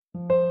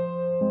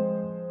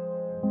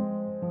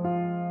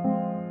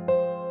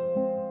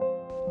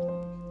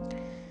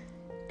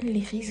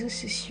Les réseaux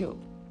sociaux.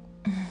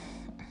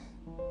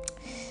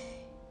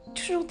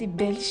 Toujours des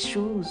belles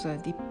choses,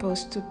 des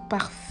posts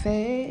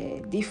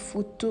parfaits, des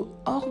photos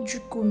hors du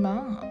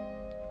commun.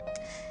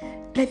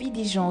 La vie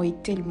des gens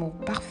est tellement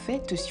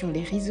parfaite sur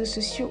les réseaux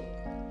sociaux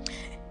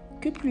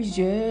que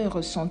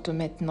plusieurs sont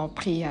maintenant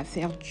prêts à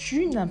faire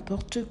du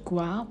n'importe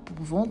quoi pour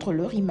vendre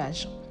leur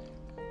image.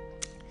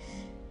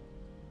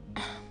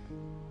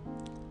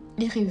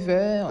 Les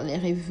rêveurs, les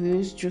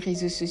rêveuses du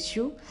réseau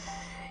social,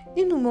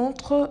 ils nous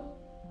montrent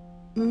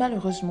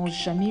malheureusement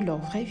jamais leur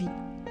vraie vie.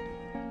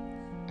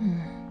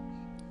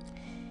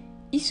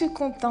 Ils se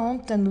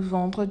contentent à nous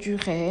vendre du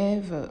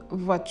rêve,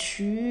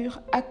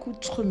 voiture,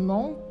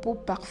 accoutrements, peau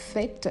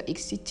parfaite,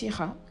 etc.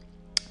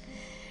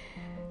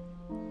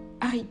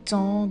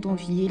 Arrêtons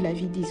d'envier la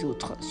vie des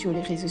autres sur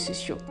les réseaux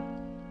sociaux.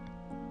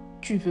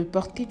 Tu veux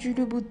porter du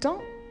Louboutin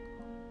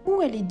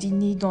ou aller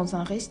dîner dans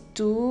un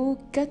resto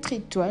 4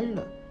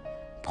 étoiles,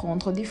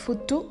 prendre des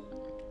photos?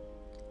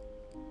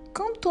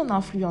 Comme ton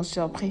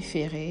influenceur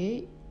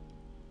préféré,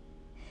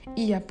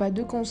 il n'y a pas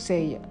de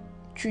conseil.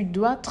 Tu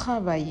dois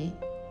travailler.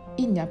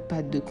 Il n'y a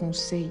pas de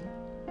conseil.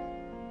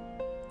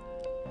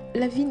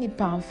 La vie n'est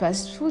pas un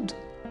fast-food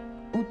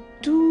où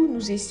tout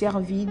nous est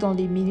servi dans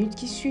les minutes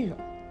qui suivent.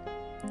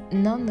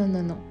 Non.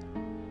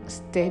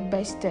 Step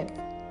by step.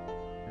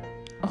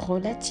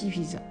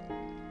 Relativise.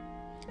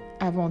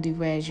 Avant de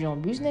voyager en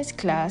business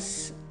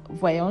class,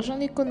 voyage en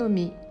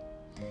économie.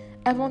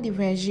 Avant de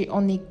voyager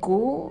en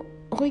éco,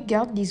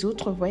 regarde les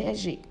autres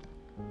voyager.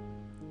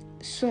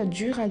 Sois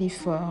dur à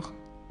l'effort.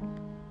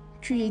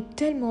 Tu es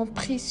tellement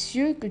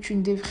précieux que tu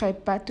ne devrais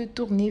pas te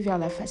tourner vers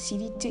la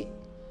facilité.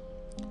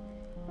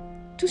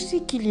 Tout ce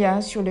qu'il y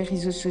a sur les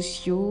réseaux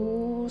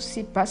sociaux,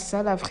 c'est pas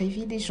ça la vraie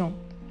vie des gens.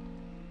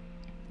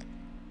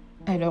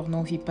 Alors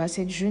n'envie pas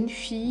cette jeune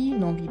fille,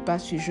 n'envie pas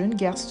ce jeune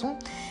garçon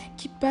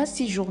qui passe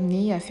ses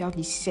journées à faire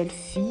des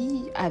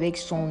selfies avec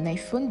son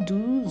iPhone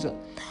 12.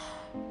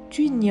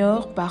 Tu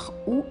ignores par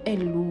où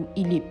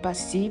il est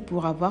passé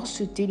pour avoir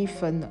ce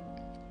téléphone.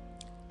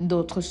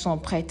 D'autres sont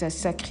prêts à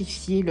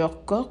sacrifier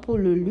leur corps pour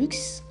le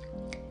luxe,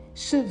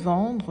 se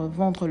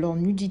vendre leur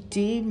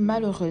nudité,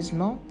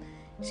 malheureusement.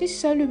 C'est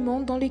ça le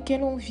monde dans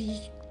lequel on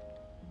vit.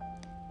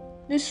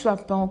 Ne sois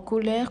pas en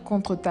colère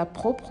contre ta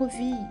propre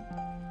vie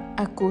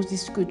à cause de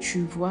ce que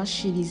tu vois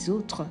chez les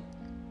autres.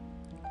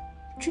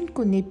 Tu ne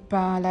connais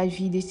pas la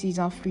vie de ces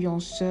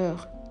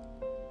influenceurs.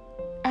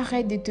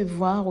 Arrête de te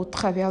voir au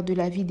travers de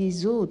la vie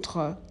des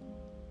autres.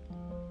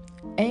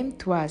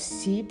 Aime-toi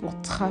assez pour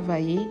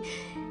travailler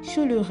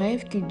sur le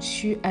rêve que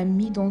Dieu a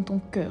mis dans ton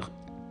cœur.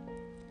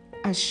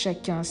 À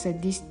chacun sa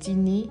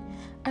destinée,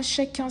 à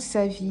chacun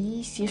sa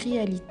vie, ses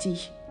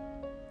réalités.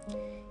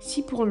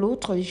 Si pour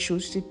l'autre les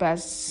choses se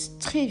passent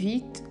très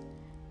vite,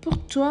 pour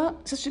toi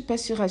ça se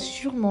passera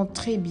sûrement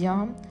très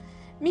bien,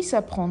 mais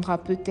ça prendra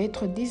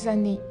peut-être des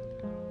années.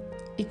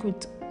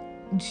 Écoute,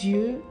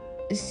 Dieu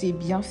sait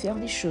bien faire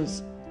les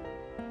choses.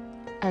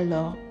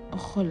 Alors,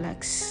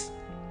 relax.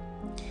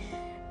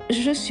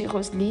 Je suis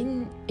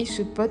Roselyne et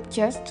ce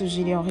podcast,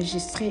 je l'ai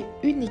enregistré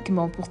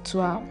uniquement pour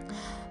toi,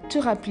 te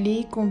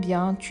rappeler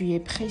combien tu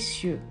es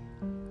précieux.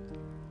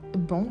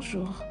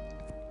 Bonjour.